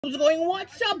What's going?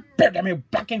 What's up? I'm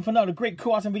back in for another great,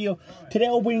 cool, awesome video. Today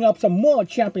I'll bring up some more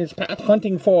Champions Path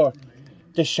hunting for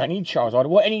the shiny Charizard.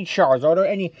 Well, any Charizard or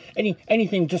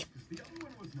anything just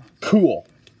cool.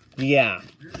 Yeah,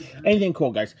 anything cool,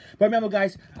 guys. But remember,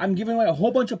 guys, I'm giving away a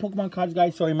whole bunch of Pokemon cards,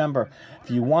 guys. So remember, if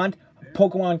you want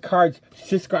Pokemon cards,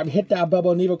 subscribe, hit that bell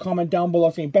button, leave a comment down below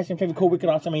saying best and favorite, cool, wicked,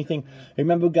 awesome, anything.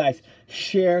 Remember, guys,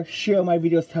 share my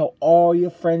videos, tell all your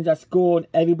friends at school and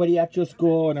everybody at your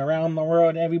school and around the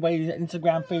world, everybody's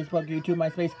Instagram, Facebook, YouTube,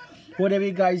 MySpace, whatever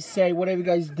you guys say, whatever you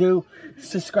guys do,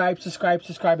 subscribe,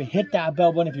 and hit that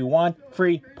bell button if you want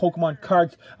free Pokemon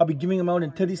cards. I'll be giving them out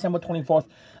until December 24th.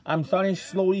 I'm starting to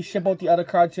slowly ship out the other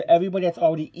cards to everybody that's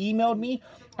already emailed me.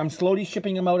 I'm slowly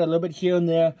shipping them out a little bit here and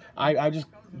there.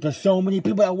 There's so many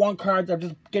people that want cards. I'm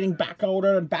just getting back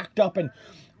ordered and backed up and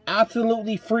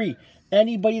absolutely free.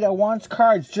 Anybody that wants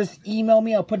cards, just email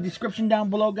me. I'll put a description down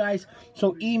below, guys.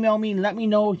 So email me and let me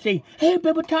know. Say, hey,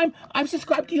 Bibble Time, I've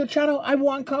subscribed to your channel. I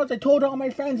want cards. I told all my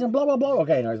friends and blah, blah, blah.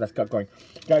 Okay, anyways, let's get going.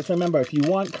 Guys, remember, if you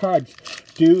want cards,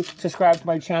 do subscribe to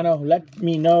my channel. Let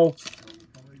me know.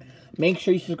 Make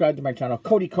sure you subscribe to my channel.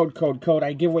 Cody code.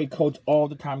 I give away codes all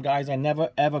the time, guys. I never,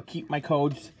 ever keep my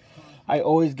codes. I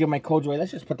always give my codes away.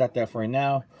 Let's just put that there for right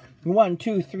now. 1,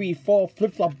 2, 3, 4.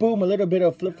 Flip-flop boom. A little bit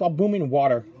of flip-flop boom in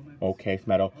water. Okay, it's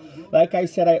metal. Like I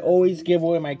said, I always give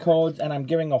away my codes. And I'm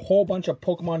giving a whole bunch of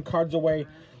Pokemon cards away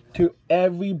to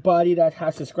everybody that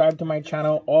has subscribed to my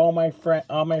channel. All my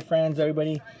friends,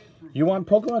 everybody. You want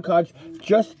Pokemon cards?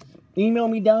 Just email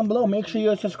me down below. Make sure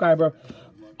you're a subscriber.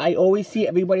 I always see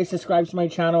everybody subscribes to my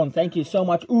channel, and thank you so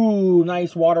much. Ooh,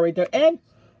 nice water right there. And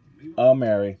oh,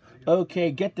 Mary.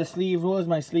 Okay, get the sleeves. Where's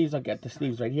my sleeves? I'll get the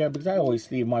sleeves right here because I always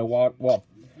sleeve my water. Well,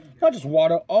 not just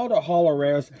water, all the holo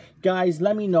rares. Guys,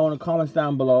 let me know in the comments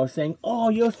down below saying, oh,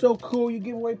 you're so cool. You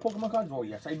give away Pokemon cards. Oh,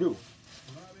 yes, I do.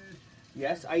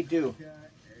 Yes, I do.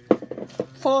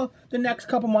 For the next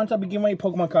couple months, I'll be giving away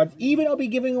Pokemon cards. Even I'll be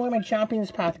giving away my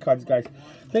Champions Path cards, guys.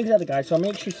 Things like that, guys. So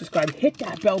make sure you subscribe, hit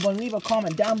that bell button, leave a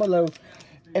comment down below,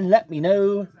 and let me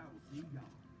know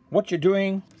what you're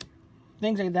doing.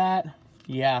 Things like that.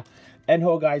 Yeah. And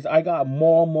guys, I got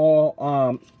more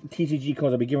TCG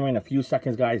codes I'll be giving away in a few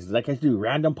seconds, guys. Like I do,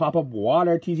 random pop-up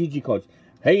water TCG codes.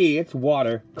 Hey, it's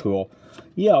water. Cool.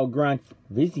 Yo, Grunt,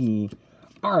 Vizzy,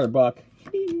 Arbok,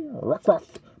 Rockruff,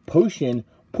 Potion,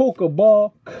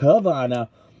 Pokeball, Kavana,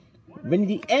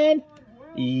 Vinity, and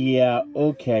yeah,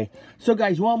 okay. So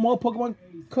guys, you want more Pokemon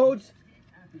codes?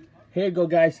 Here you go,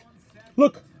 guys.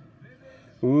 Look.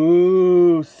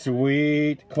 Ooh,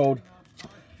 sweet code.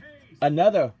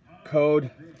 Another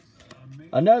code.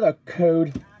 Another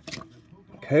code.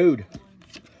 Code.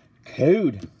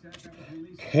 Code.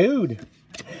 Code.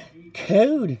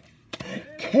 Code.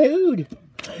 Code.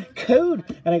 Code.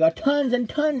 And I got tons and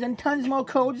tons and tons more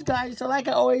codes, guys. So like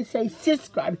I always say,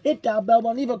 subscribe, hit that bell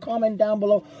button, leave a comment down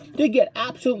below to get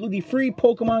absolutely free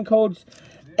Pokemon codes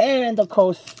and of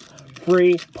course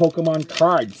free Pokemon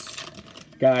cards.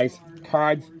 Guys,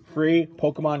 cards, free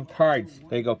Pokemon cards.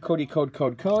 There you go. Cody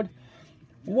code.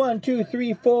 1, 2,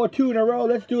 3, 4, 2 in a row.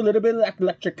 Let's do a little bit of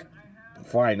electric.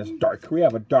 Fine, it's dark. We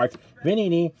have a dark.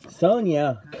 Vinny,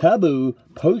 Sonia, Kabu,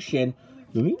 Potion,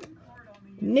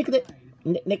 Nickit,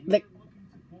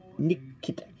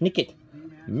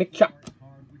 Mickchop,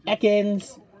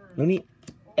 Ekans, Looney,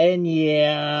 and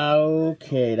yeah,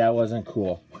 okay, that wasn't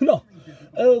cool. No.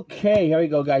 Okay, here we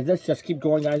go, guys. Let's just keep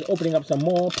going, guys. Opening up some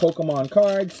more Pokemon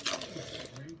cards.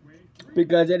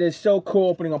 Because it is so cool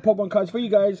opening up Pokemon cards for you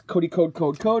guys. Cody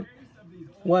code.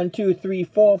 1, 2, 3,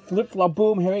 4. Flip-flop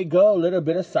boom. Here we go. A little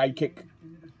bit of sidekick.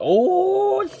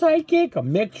 Oh, sidekick. A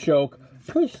Mickchoke.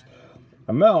 Push.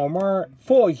 A Malmar.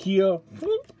 4 here.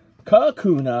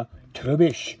 Kakuna.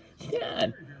 Trubbish. Yeah.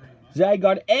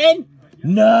 Zygarde. And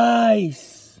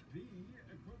nice.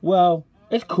 Well,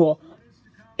 it's cool.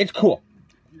 It's cool.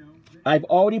 I've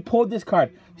already pulled this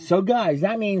card. So, guys,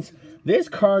 that means this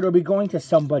card will be going to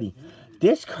somebody.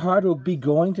 This card will be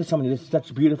going to somebody. This is such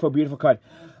a beautiful, beautiful card.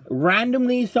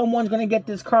 Randomly, someone's going to get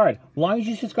this card. As long as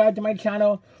you subscribe to my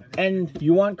channel and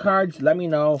you want cards, let me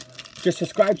know. Just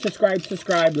subscribe.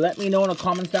 Let me know in the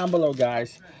comments down below,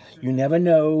 guys. You never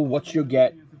know what you'll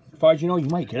get. As far as you know, you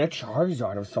might get a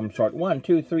Charizard of some sort. 1,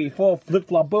 2, 3, 4.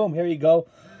 Flip-flop, boom. Here you go.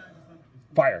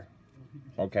 Fire.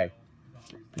 Okay.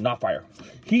 Not fire.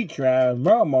 Heatran,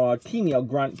 Marmar, Teamio,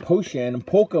 Grunt, Potion,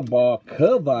 Pokeball,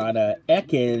 Kavana,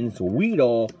 Ekans,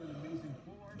 Weedle,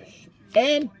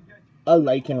 and a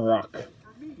Lycanroc.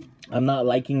 I'm not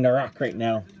liking the rock right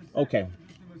now. Okay.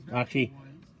 Actually,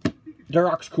 the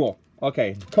rock's cool.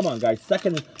 Okay, come on, guys.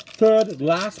 Second, third,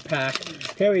 last pack.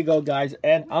 Here we go, guys.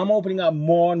 And I'm opening up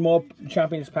more and more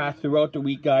Champions Path throughout the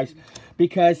week, guys.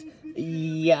 because,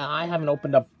 yeah, I haven't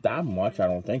opened up that much, I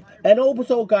don't think. And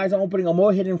also, guys, I'm opening up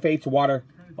more Hidden Fates water.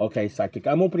 Okay, Psychic.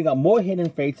 I'm opening up more Hidden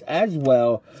Fates as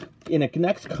well in the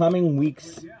next coming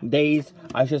weeks, days.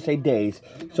 I should say days.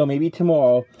 So maybe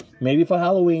tomorrow, maybe for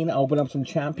Halloween, I'll open up some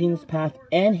Champions Path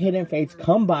and Hidden Fates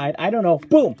combined. I don't know.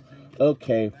 Boom.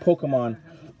 Okay, Pokemon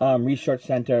Research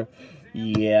Center.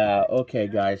 Yeah, okay,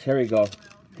 guys. Here we go.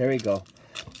 Here we go.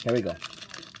 Here we go.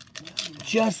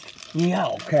 Just, yeah,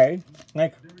 okay.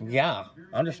 Like, yeah.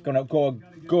 I'm just gonna go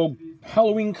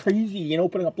Halloween crazy and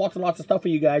opening up lots and lots of stuff for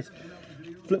you guys.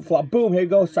 Flip flop, boom, here you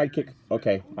go, Sidekick.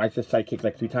 Okay, I just Sidekick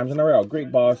like 3 times in a row.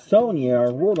 Great Boss, Sonia,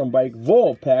 Rotom Bike,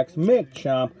 Vulpix,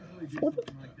 Micchomp,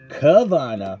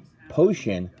 Kavana,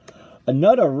 Potion,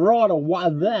 another Water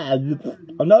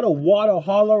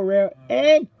Hollow Rare,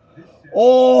 and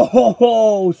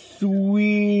oh,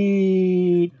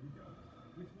 sweet.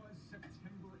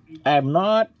 I have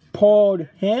not pulled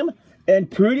him, and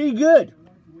pretty good.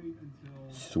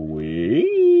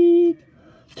 Sweet.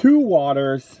 2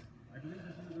 waters.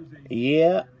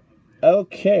 Yeah,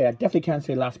 okay, I definitely can't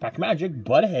say last pack magic,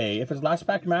 but hey, if it's last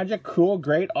pack magic, cool,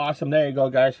 great, awesome, there you go,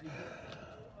 guys.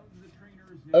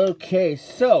 Okay,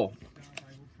 so,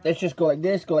 let's just go like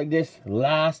this,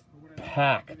 last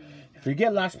pack. If you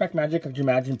get last pack magic, could you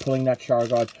imagine pulling that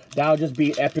Charizard? That'll just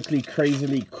be epically,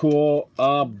 crazily cool,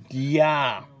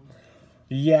 yeah.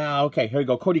 Yeah, okay, here we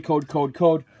go,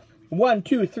 code. 1,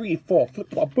 2, 3, 4, flip,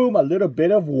 flop, boom, a little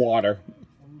bit of water.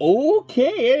 Okay,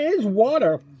 it is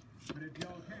water.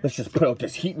 Let's just put out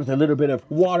this heat with a little bit of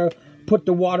water. Put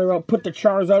the water out. Put the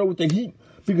Charizard out with the heat.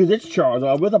 Because it's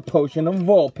Charizard with a potion, a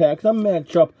Vulpix, a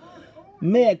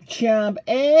Micchomp,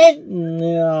 and...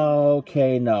 No,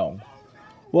 okay, no.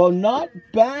 Well, not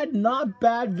bad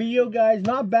video, guys.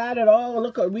 Not bad at all.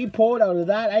 Look what we pulled out of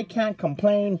that. I can't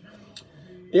complain.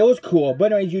 It was cool.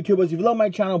 But anyways, YouTubers, if you love my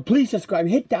channel, please subscribe.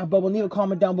 Hit that bell. Leave a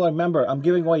comment down below. Remember, I'm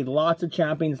giving away lots of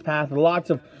Champions Path,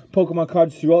 lots of Pokemon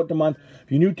cards throughout the month.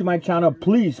 If you're new to my channel,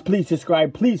 please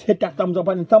subscribe. Please hit that thumbs up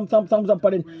button. Thumbs up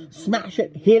button. Smash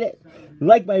it. Hit it.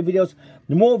 Like my videos.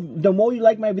 The more you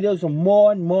like my videos, the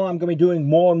more and more I'm going to be doing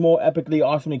more and more epically,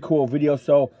 awesomely cool videos.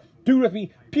 So, do it with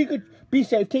me. Pikachu, be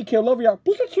safe. Take care. Love y'all.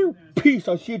 Pikachu. Peace.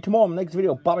 I'll see you tomorrow in the next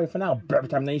video. Bye-bye for now. Brave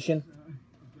Time Nation.